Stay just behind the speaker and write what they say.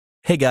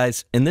Hey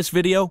guys, in this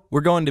video,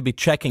 we're going to be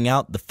checking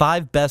out the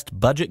 5 best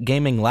budget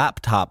gaming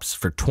laptops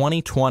for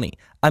 2020.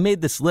 I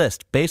made this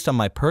list based on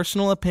my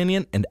personal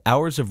opinion and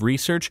hours of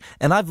research,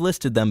 and I've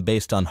listed them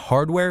based on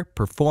hardware,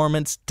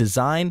 performance,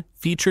 design,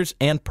 features,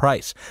 and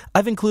price.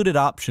 I've included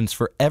options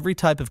for every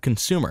type of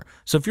consumer,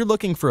 so if you're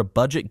looking for a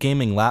budget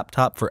gaming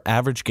laptop for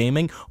average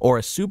gaming or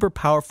a super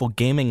powerful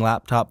gaming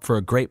laptop for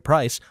a great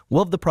price,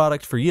 we'll have the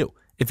product for you.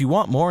 If you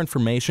want more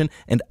information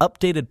and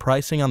updated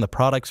pricing on the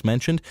products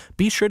mentioned,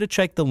 be sure to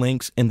check the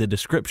links in the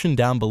description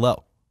down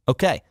below.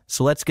 Okay,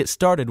 so let's get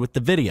started with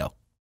the video.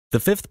 The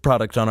 5th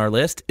product on our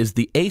list is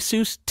the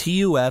Asus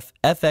TUF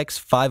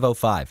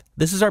FX505.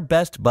 This is our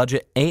best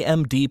budget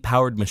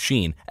AMD-powered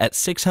machine at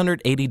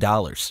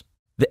 $680.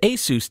 The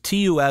Asus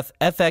TUF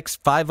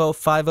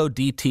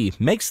FX5050DT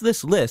makes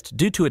this list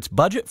due to its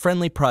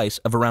budget-friendly price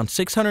of around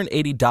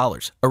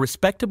 $680, a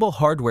respectable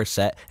hardware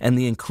set, and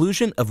the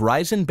inclusion of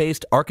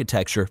Ryzen-based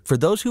architecture for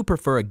those who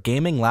prefer a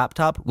gaming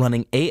laptop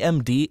running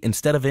AMD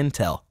instead of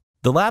Intel.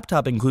 The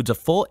laptop includes a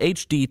full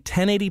HD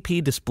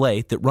 1080p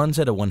display that runs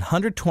at a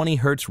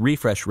 120Hz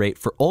refresh rate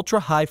for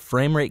ultra-high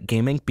frame rate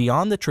gaming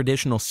beyond the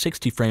traditional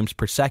 60 frames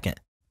per second.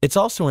 It's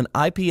also an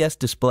IPS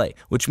display,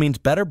 which means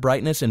better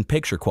brightness and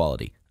picture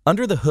quality.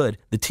 Under the hood,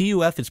 the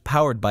TUF is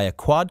powered by a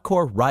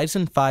quad-core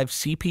Ryzen 5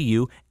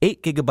 CPU,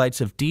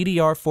 8GB of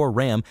DDR4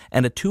 RAM,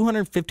 and a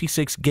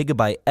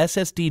 256GB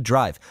SSD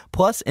drive,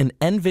 plus an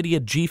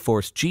NVIDIA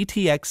GeForce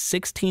GTX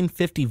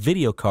 1650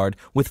 video card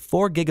with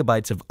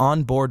 4GB of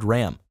onboard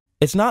RAM.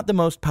 It's not the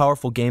most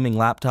powerful gaming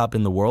laptop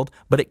in the world,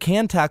 but it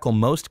can tackle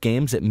most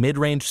games at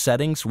mid-range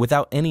settings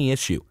without any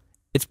issue.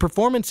 Its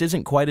performance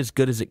isn't quite as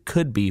good as it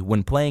could be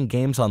when playing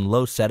games on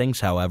low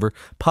settings, however,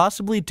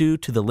 possibly due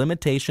to the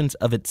limitations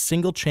of its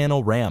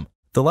single-channel RAM.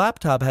 The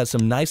laptop has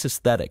some nice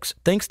aesthetics,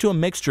 thanks to a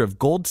mixture of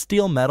gold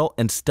steel metal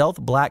and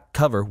stealth black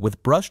cover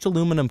with brushed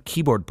aluminum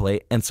keyboard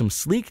plate and some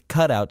sleek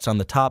cutouts on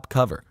the top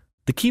cover.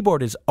 The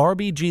keyboard is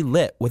RGB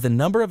lit with a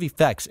number of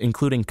effects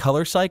including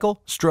color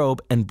cycle,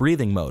 strobe, and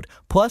breathing mode,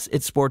 plus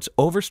it sports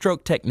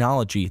overstroke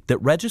technology that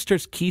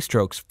registers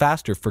keystrokes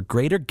faster for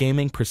greater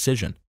gaming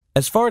precision.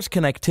 As far as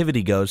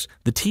connectivity goes,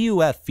 the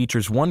TUF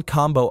features one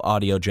combo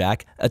audio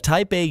jack, a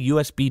Type-A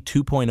USB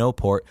 2.0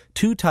 port,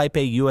 2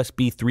 Type-A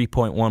USB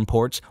 3.1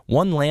 ports,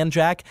 one LAN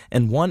jack,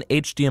 and one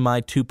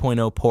HDMI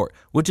 2.0 port,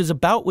 which is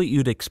about what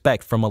you'd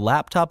expect from a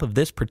laptop of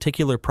this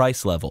particular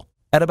price level.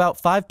 At about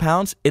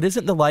 £5, it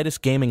isn't the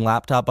lightest gaming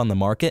laptop on the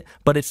market,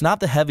 but it's not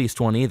the heaviest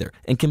one either,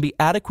 and can be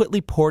adequately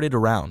ported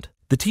around.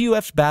 The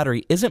TUF's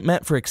battery isn't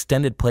meant for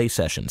extended play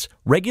sessions.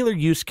 Regular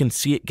use can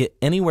see it get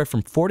anywhere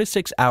from 4 to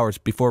 6 hours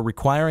before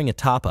requiring a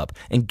top-up,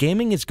 and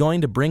gaming is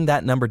going to bring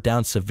that number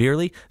down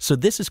severely, so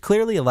this is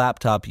clearly a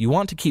laptop you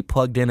want to keep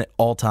plugged in at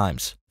all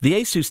times. The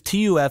Asus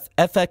TUF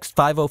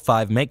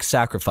FX505 makes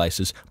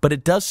sacrifices, but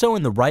it does so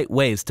in the right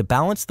ways to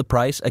balance the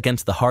price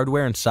against the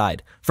hardware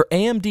inside. For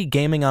AMD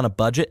gaming on a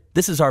budget,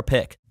 this is our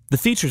pick. The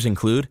features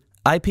include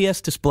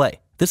IPS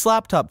display. This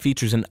laptop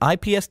features an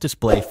IPS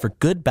display for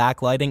good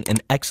backlighting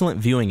and excellent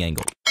viewing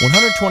angle.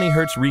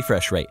 120Hz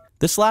refresh rate.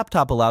 This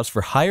laptop allows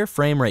for higher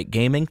frame rate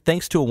gaming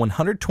thanks to a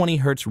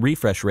 120Hz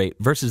refresh rate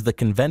versus the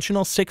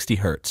conventional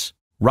 60Hz.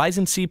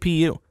 Ryzen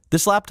CPU.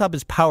 This laptop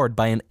is powered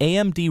by an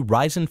AMD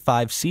Ryzen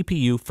 5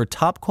 CPU for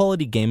top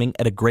quality gaming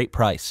at a great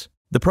price.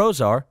 The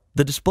pros are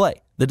the display.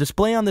 The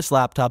display on this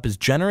laptop is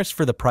generous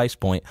for the price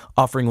point,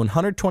 offering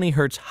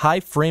 120Hz high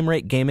frame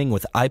rate gaming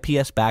with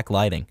IPS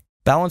backlighting.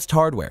 Balanced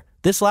hardware.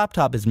 This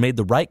laptop has made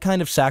the right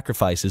kind of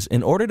sacrifices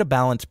in order to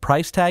balance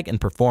price tag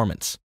and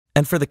performance.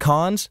 And for the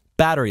cons,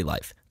 battery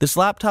life. This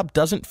laptop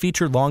doesn't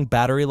feature long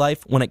battery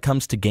life when it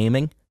comes to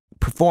gaming.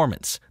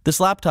 Performance.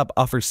 This laptop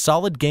offers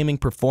solid gaming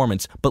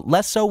performance, but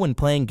less so when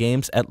playing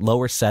games at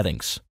lower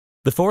settings.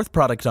 The 4th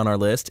product on our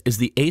list is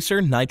the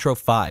Acer Nitro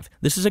 5.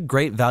 This is a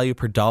great value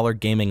per dollar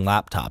gaming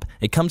laptop.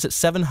 It comes at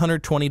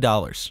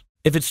 $720.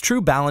 If it's true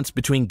balance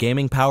between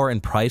gaming power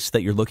and price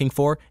that you're looking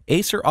for,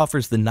 Acer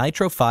offers the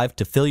Nitro 5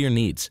 to fill your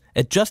needs.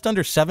 At just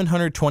under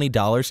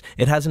 $720,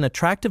 it has an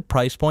attractive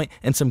price point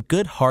and some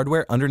good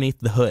hardware underneath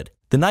the hood.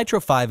 The Nitro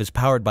 5 is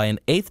powered by an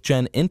 8th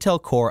Gen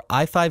Intel Core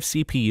i5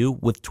 CPU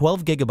with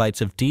 12GB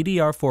of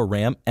DDR4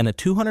 RAM and a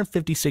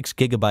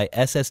 256GB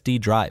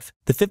SSD drive.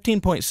 The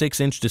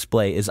 15.6-inch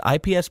display is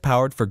IPS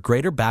powered for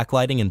greater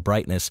backlighting and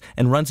brightness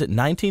and runs at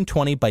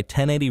 1920 by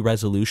 1080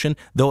 resolution,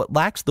 though it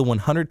lacks the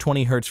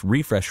 120Hz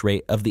refresh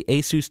rate of the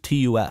Asus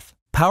TUF.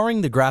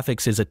 Powering the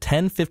graphics is a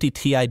 1050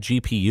 Ti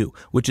GPU,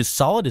 which is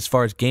solid as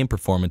far as game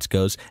performance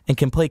goes and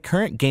can play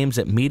current games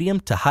at medium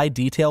to high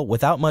detail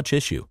without much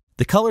issue.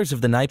 The colors of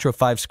the Nitro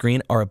 5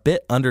 screen are a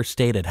bit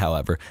understated,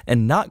 however,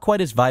 and not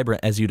quite as vibrant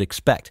as you'd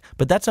expect,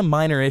 but that's a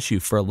minor issue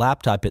for a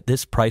laptop at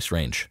this price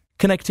range.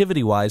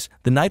 Connectivity-wise,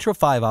 the Nitro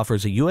 5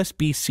 offers a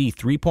USB-C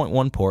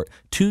 3.1 port,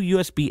 2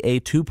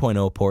 USB-A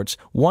 2.0 ports,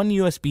 one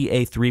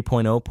USB-A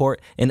 3.0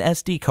 port, an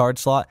SD card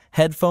slot,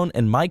 headphone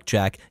and mic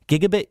jack,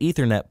 gigabit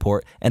Ethernet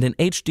port, and an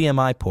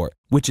HDMI port,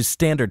 which is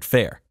standard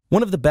fare.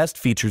 One of the best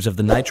features of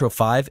the Nitro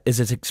 5 is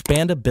its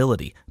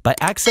expandability. By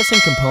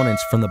accessing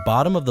components from the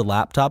bottom of the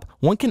laptop,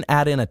 one can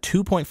add in a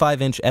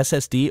 2.5-inch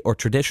SSD or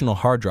traditional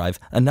hard drive,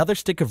 another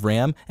stick of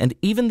RAM, and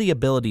even the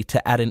ability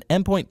to add an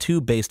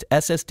M.2 based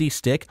SSD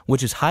stick,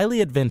 which is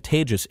highly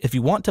advantageous if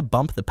you want to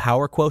bump the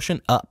power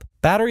quotient up.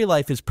 Battery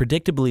life is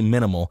predictably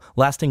minimal,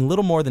 lasting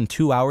little more than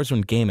 2 hours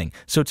when gaming,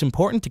 so it's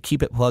important to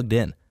keep it plugged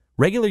in.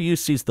 Regular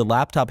use sees the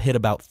laptop hit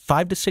about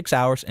 5 to 6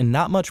 hours and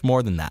not much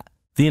more than that.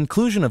 The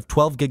inclusion of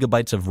 12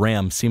 gigabytes of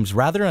RAM seems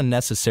rather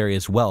unnecessary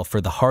as well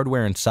for the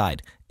hardware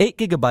inside. 8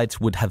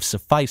 gigabytes would have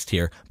sufficed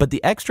here, but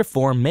the extra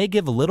 4 may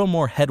give a little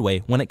more headway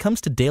when it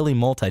comes to daily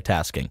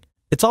multitasking.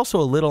 It's also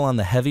a little on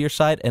the heavier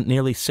side at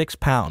nearly 6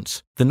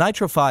 pounds. The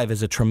Nitro 5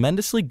 is a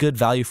tremendously good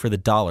value for the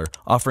dollar,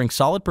 offering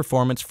solid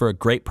performance for a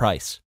great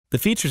price. The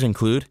features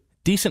include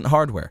decent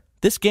hardware.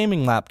 This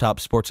gaming laptop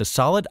sports a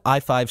solid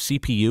i5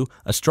 CPU,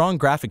 a strong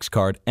graphics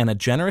card, and a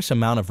generous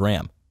amount of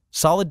RAM.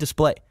 Solid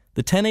display.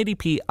 The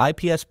 1080p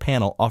IPS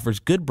panel offers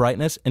good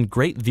brightness and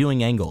great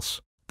viewing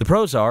angles. The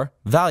pros are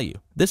value.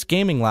 This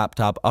gaming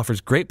laptop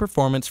offers great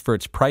performance for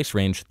its price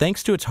range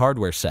thanks to its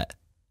hardware set.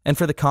 And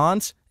for the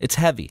cons, it's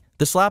heavy.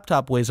 This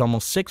laptop weighs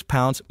almost 6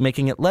 pounds,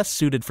 making it less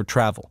suited for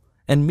travel.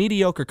 And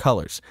mediocre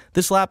colors.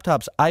 This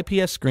laptop's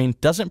IPS screen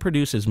doesn't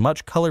produce as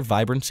much color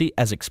vibrancy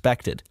as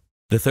expected.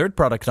 The third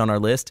product on our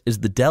list is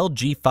the Dell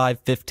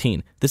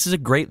G515. This is a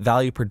great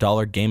value per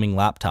dollar gaming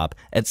laptop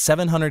at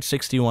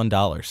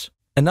 $761.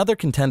 Another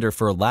contender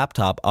for a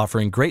laptop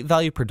offering great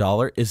value per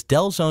dollar is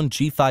Dell's own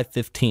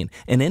G515,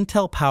 an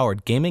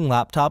Intel-powered gaming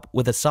laptop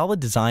with a solid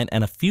design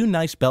and a few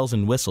nice bells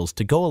and whistles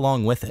to go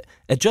along with it.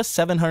 At just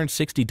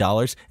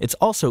 $760, it's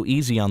also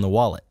easy on the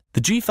wallet.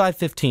 The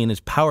G515 is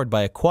powered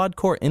by a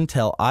quad-core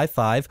Intel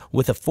i5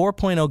 with a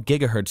 4.0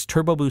 GHz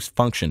turbo boost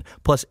function,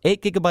 plus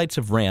 8 GB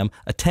of RAM,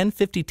 a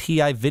 1050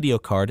 Ti video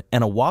card,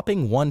 and a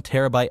whopping 1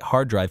 TB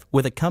hard drive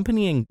with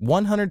accompanying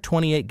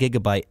 128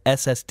 GB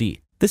SSD.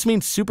 This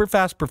means super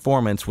fast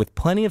performance with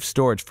plenty of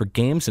storage for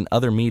games and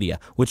other media,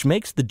 which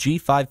makes the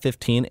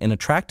G515 an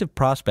attractive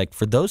prospect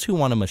for those who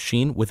want a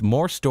machine with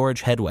more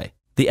storage headway.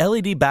 The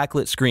LED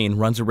backlit screen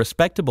runs a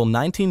respectable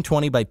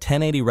 1920 by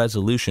 1080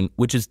 resolution,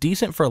 which is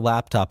decent for a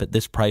laptop at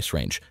this price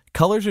range.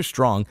 Colors are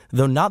strong,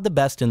 though not the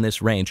best in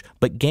this range,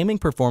 but gaming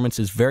performance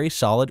is very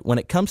solid when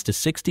it comes to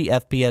 60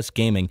 FPS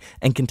gaming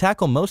and can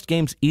tackle most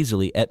games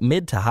easily at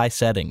mid to high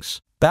settings.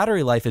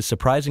 Battery life is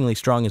surprisingly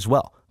strong as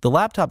well. The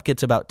laptop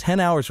gets about 10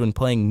 hours when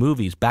playing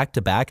movies back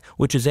to back,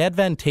 which is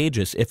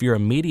advantageous if you're a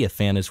media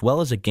fan as well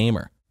as a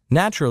gamer.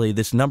 Naturally,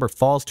 this number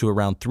falls to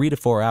around 3 to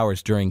 4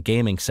 hours during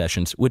gaming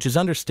sessions, which is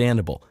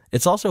understandable.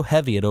 It's also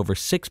heavy at over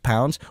 6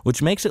 pounds,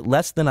 which makes it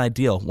less than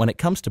ideal when it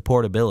comes to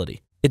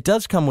portability. It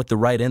does come with the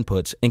right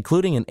inputs,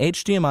 including an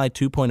HDMI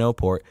 2.0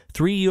 port,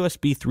 3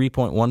 USB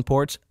 3.1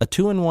 ports, a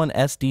 2-in-1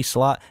 SD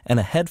slot, and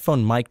a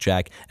headphone mic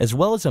jack, as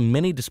well as a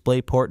mini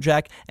display port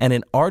jack and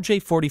an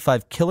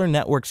RJ45 Killer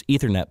Networks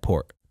Ethernet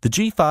port. The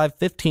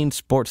G515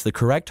 sports the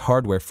correct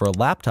hardware for a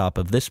laptop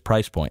of this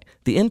price point.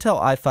 The Intel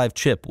i5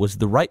 chip was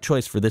the right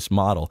choice for this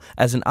model,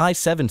 as an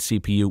i7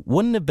 CPU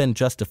wouldn't have been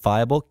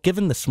justifiable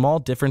given the small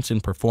difference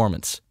in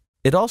performance.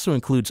 It also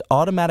includes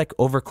automatic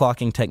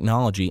overclocking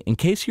technology in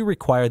case you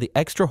require the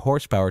extra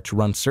horsepower to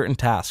run certain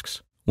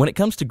tasks. When it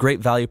comes to great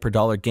value per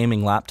dollar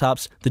gaming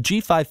laptops, the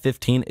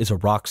G515 is a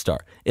rockstar.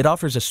 It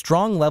offers a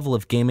strong level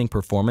of gaming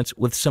performance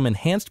with some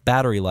enhanced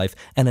battery life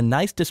and a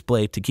nice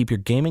display to keep your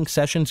gaming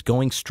sessions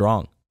going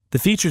strong. The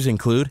features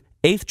include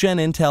 8th Gen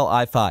Intel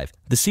i5.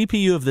 The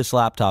CPU of this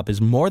laptop is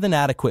more than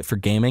adequate for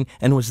gaming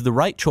and was the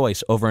right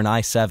choice over an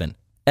i7.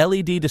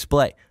 LED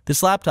display.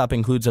 This laptop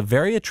includes a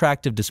very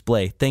attractive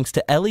display thanks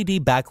to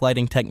LED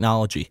backlighting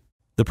technology.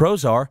 The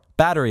pros are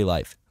battery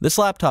life. This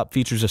laptop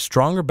features a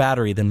stronger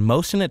battery than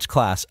most in its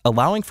class,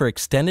 allowing for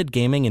extended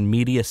gaming and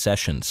media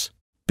sessions.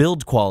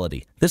 Build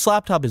quality. This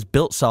laptop is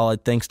built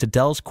solid thanks to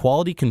Dell's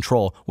quality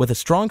control with a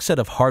strong set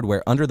of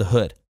hardware under the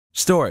hood.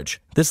 Storage.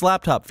 This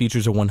laptop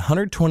features a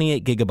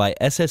 128 GB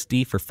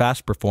SSD for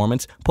fast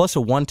performance, plus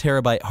a 1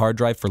 TB hard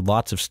drive for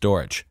lots of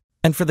storage.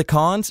 And for the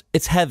cons,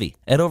 it's heavy.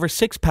 At over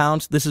 6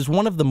 pounds, this is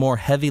one of the more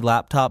heavy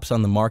laptops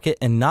on the market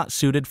and not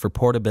suited for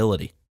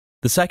portability.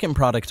 The second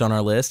product on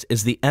our list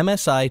is the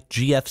MSI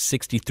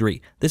GF63.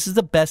 This is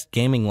the best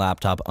gaming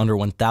laptop under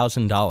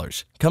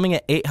 $1,000, coming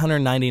at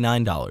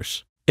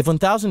 $899. If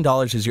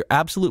 $1,000 is your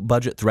absolute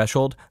budget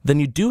threshold,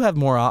 then you do have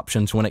more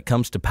options when it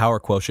comes to power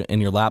quotient in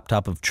your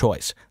laptop of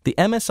choice. The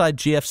MSI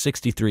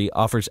GF63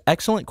 offers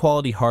excellent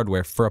quality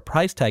hardware for a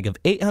price tag of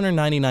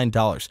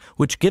 $899,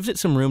 which gives it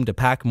some room to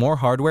pack more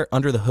hardware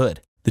under the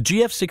hood. The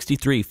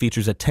GF63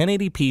 features a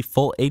 1080p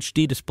Full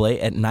HD display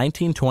at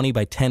 1920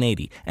 by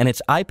 1080, and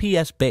it's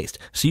IPS based,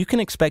 so you can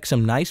expect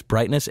some nice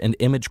brightness and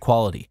image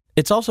quality.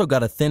 It's also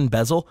got a thin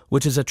bezel,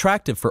 which is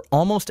attractive for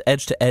almost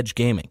edge-to-edge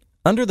gaming.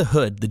 Under the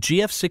hood, the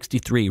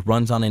GF63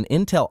 runs on an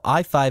Intel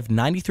i5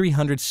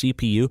 9300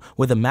 CPU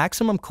with a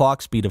maximum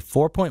clock speed of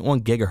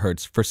 4.1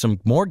 GHz for some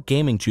more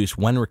gaming juice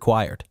when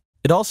required.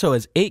 It also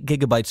has 8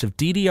 GB of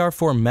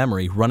DDR4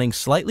 memory running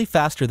slightly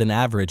faster than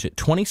average at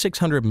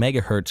 2600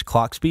 MHz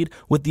clock speed,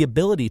 with the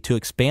ability to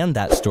expand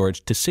that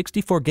storage to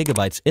 64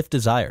 GB if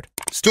desired.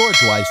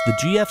 Storage-wise, the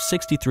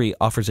GF63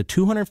 offers a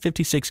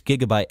 256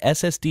 GB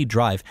SSD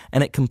drive,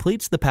 and it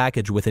completes the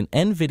package with an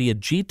NVIDIA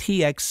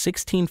GTX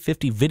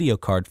 1650 video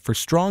card for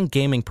strong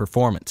gaming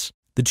performance.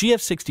 The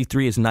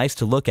GF63 is nice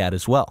to look at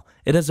as well.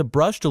 It has a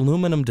brushed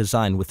aluminum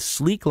design with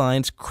sleek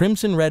lines,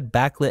 crimson red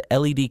backlit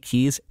LED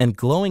keys, and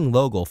glowing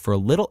logo for a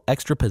little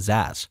extra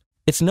pizzazz.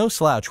 It's no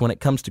slouch when it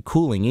comes to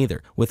cooling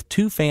either, with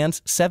 2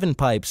 fans, 7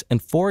 pipes,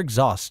 and 4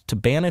 exhausts to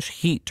banish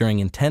heat during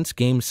intense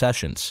game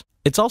sessions.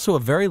 It's also a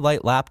very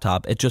light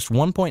laptop at just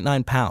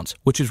 1.9 pounds,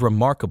 which is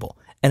remarkable,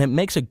 and it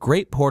makes a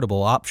great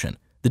portable option.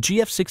 The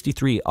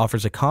GF63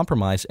 offers a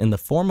compromise in the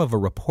form of a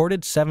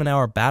reported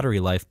 7-hour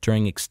battery life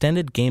during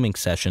extended gaming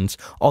sessions,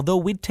 although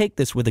we'd take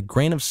this with a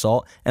grain of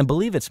salt and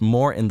believe it's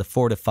more in the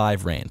 4 to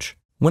 5 range.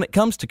 When it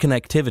comes to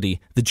connectivity,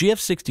 the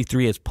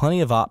GF63 has plenty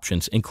of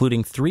options,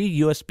 including 3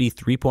 USB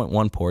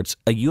 3.1 ports,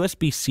 a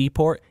USB-C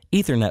port,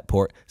 Ethernet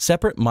port,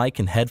 separate mic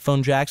and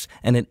headphone jacks,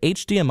 and an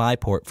HDMI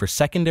port for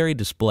secondary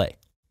display.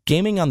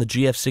 Gaming on the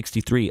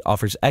GF63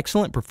 offers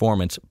excellent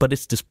performance, but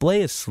its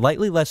display is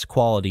slightly less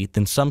quality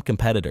than some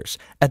competitors.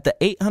 At the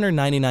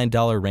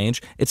 $899 range,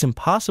 it's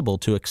impossible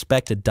to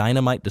expect a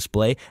dynamite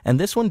display, and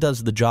this one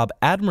does the job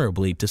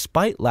admirably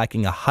despite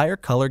lacking a higher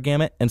color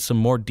gamut and some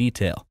more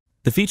detail.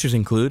 The features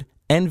include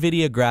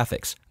NVIDIA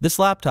graphics. This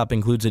laptop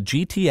includes a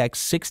GTX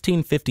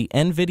 1650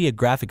 NVIDIA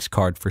graphics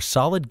card for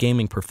solid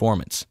gaming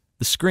performance.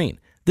 The screen.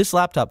 This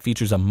laptop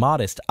features a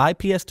modest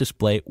IPS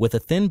display with a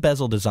thin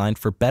bezel design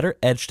for better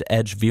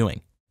edge-to-edge viewing.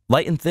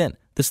 Light and thin.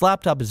 This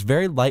laptop is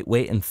very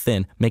lightweight and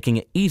thin, making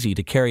it easy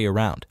to carry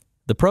around.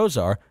 The pros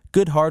are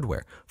good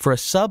hardware. For a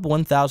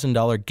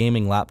sub-$1,000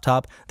 gaming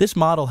laptop, this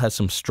model has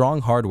some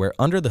strong hardware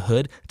under the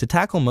hood to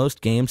tackle most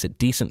games at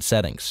decent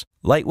settings.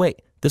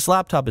 Lightweight. This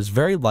laptop is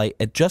very light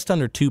at just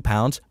under 2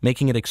 pounds,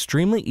 making it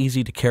extremely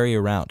easy to carry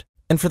around.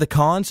 And for the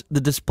cons, the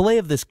display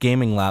of this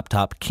gaming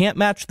laptop can't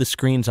match the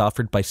screens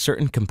offered by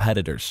certain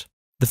competitors.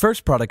 The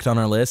first product on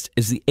our list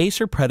is the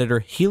Acer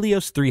Predator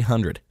Helios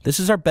 300. This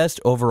is our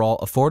best overall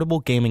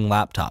affordable gaming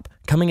laptop,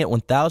 coming at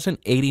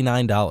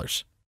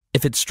 $1,089.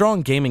 If it's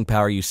strong gaming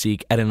power you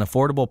seek at an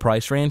affordable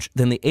price range,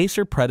 then the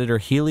Acer Predator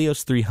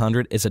Helios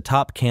 300 is a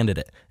top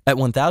candidate. At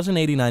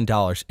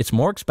 $1,089, it's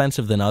more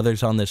expensive than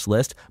others on this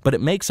list, but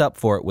it makes up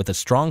for it with a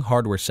strong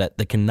hardware set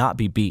that cannot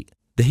be beat.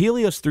 The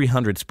Helios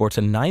 300 sports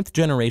a 9th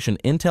generation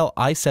Intel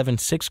i7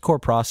 6-core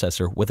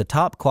processor with a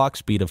top clock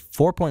speed of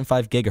 4.5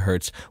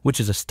 GHz, which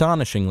is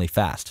astonishingly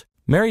fast.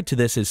 Married to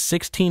this is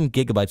 16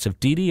 GB of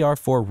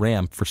DDR4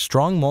 RAM for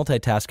strong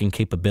multitasking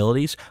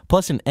capabilities,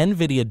 plus an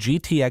NVIDIA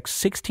GTX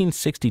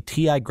 1660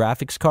 Ti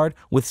graphics card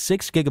with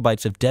 6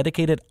 GB of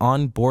dedicated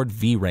onboard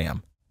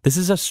VRAM. This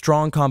is a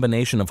strong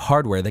combination of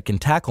hardware that can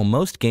tackle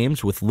most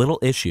games with little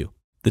issue.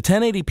 The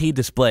 1080p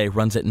display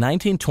runs at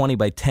 1920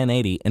 by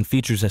 1080 and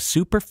features a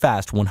super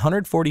fast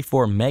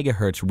 144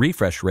 MHz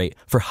refresh rate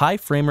for high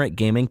frame rate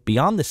gaming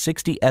beyond the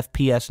 60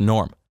 FPS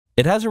norm.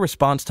 It has a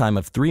response time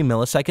of 3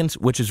 milliseconds,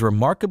 which is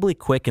remarkably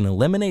quick and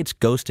eliminates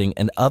ghosting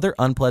and other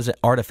unpleasant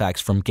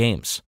artifacts from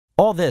games.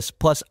 All this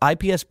plus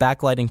IPS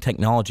backlighting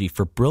technology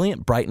for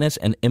brilliant brightness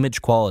and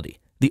image quality.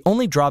 The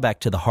only drawback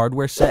to the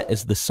hardware set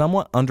is the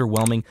somewhat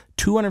underwhelming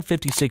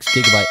 256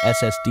 GB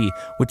SSD,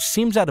 which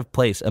seems out of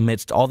place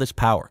amidst all this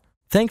power.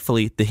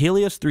 Thankfully, the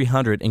Helios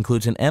 300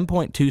 includes an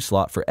M.2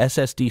 slot for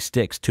SSD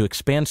sticks to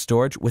expand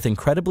storage with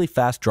incredibly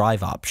fast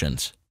drive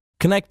options.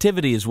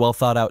 Connectivity is well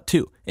thought out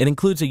too. It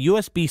includes a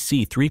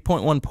USB-C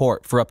 3.1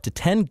 port for up to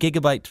 10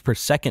 GB per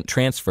second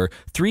transfer,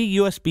 3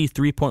 USB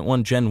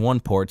 3.1 Gen 1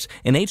 ports,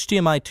 an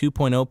HDMI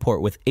 2.0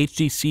 port with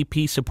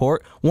HDCP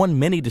support, 1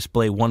 mini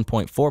display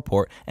 1.4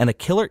 port, and a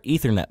killer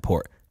Ethernet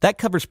port. That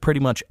covers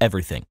pretty much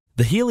everything.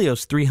 The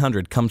Helios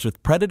 300 comes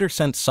with Predator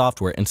Sense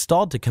software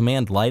installed to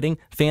command lighting,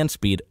 fan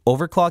speed,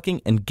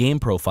 overclocking, and game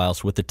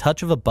profiles with the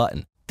touch of a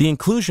button. The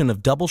inclusion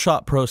of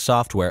Doubleshot Pro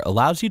software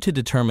allows you to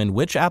determine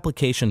which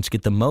applications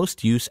get the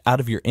most use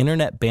out of your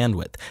internet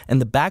bandwidth, and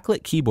the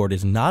backlit keyboard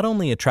is not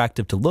only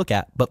attractive to look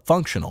at, but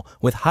functional,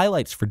 with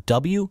highlights for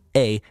W,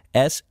 A,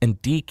 S, and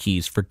D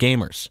keys for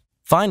gamers.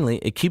 Finally,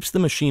 it keeps the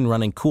machine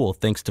running cool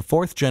thanks to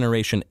 4th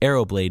generation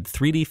Aeroblade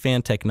 3D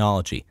fan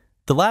technology.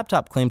 The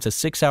laptop claims a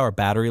 6-hour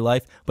battery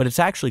life, but it's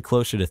actually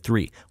closer to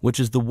 3, which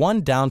is the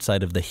one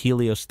downside of the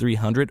Helios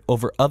 300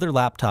 over other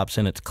laptops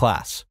in its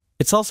class.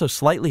 It's also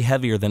slightly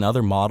heavier than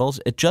other models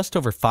at just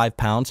over 5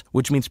 pounds,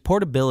 which means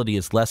portability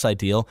is less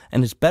ideal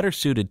and is better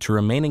suited to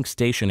remaining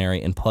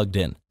stationary and plugged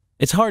in.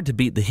 It's hard to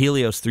beat the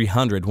Helios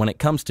 300 when it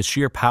comes to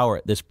sheer power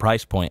at this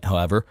price point,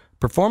 however.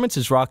 Performance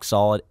is rock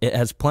solid, it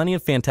has plenty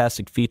of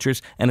fantastic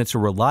features, and it's a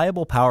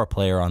reliable power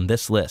player on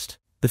this list.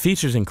 The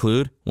features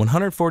include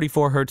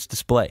 144Hz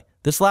display.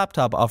 This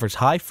laptop offers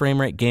high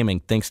frame rate gaming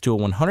thanks to a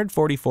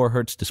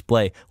 144Hz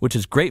display, which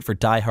is great for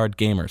die-hard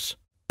gamers.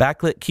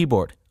 Backlit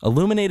keyboard.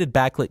 Illuminated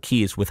backlit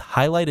keys with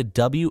highlighted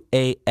W,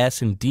 A,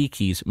 S, and D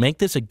keys make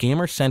this a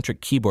gamer-centric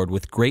keyboard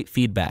with great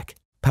feedback.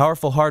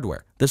 Powerful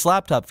hardware. This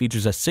laptop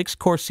features a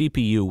 6-core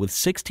CPU with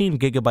 16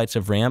 gigabytes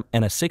of RAM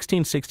and a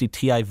 1660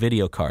 Ti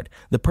video card,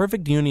 the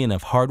perfect union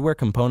of hardware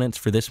components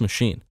for this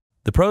machine.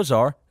 The pros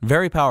are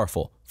very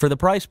powerful. For the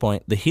price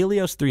point, the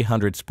Helios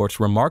 300 sports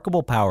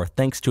remarkable power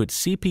thanks to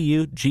its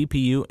CPU,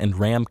 GPU, and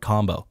RAM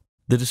combo.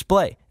 The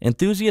display.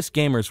 Enthusiast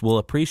gamers will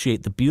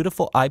appreciate the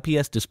beautiful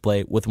IPS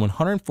display with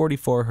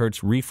 144Hz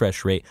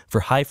refresh rate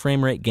for high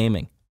frame rate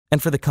gaming. And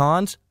for the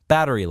cons,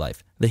 battery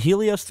life. The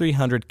Helios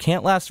 300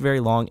 can't last very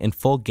long in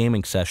full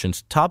gaming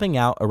sessions, topping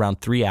out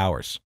around 3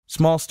 hours.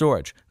 Small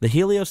storage. The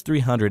Helios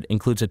 300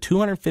 includes a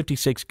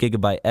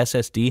 256GB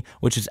SSD,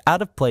 which is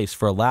out of place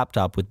for a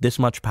laptop with this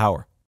much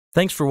power.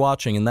 Thanks for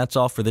watching, and that's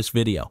all for this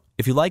video.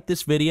 If you liked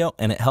this video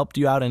and it helped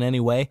you out in any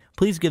way,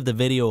 please give the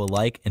video a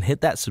like and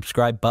hit that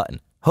subscribe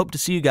button. Hope to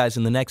see you guys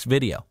in the next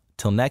video.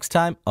 Till next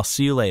time, I'll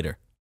see you later.